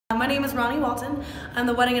My name is Rony Walton. I'm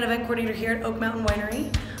the wedding and event coordinator here at Oak Mountain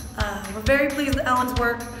Winery. We're very pleased with Alan's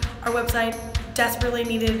work. Our website desperately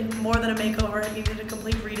needed more than a makeover. It needed a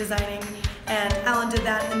complete redesigning, and Alan did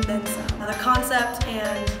that and then some. The concept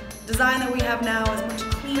and design that we have now is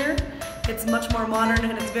much cleaner, it's much more modern,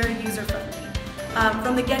 and it's very user-friendly.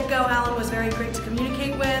 From the get-go, Alan was very great to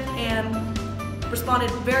communicate with and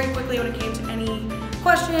responded very quickly when it came to any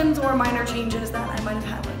questions or minor changes that I might have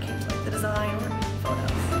had when it came to the design or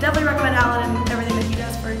photos. Definitely recommend Alan and everything that he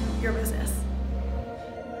does for your business.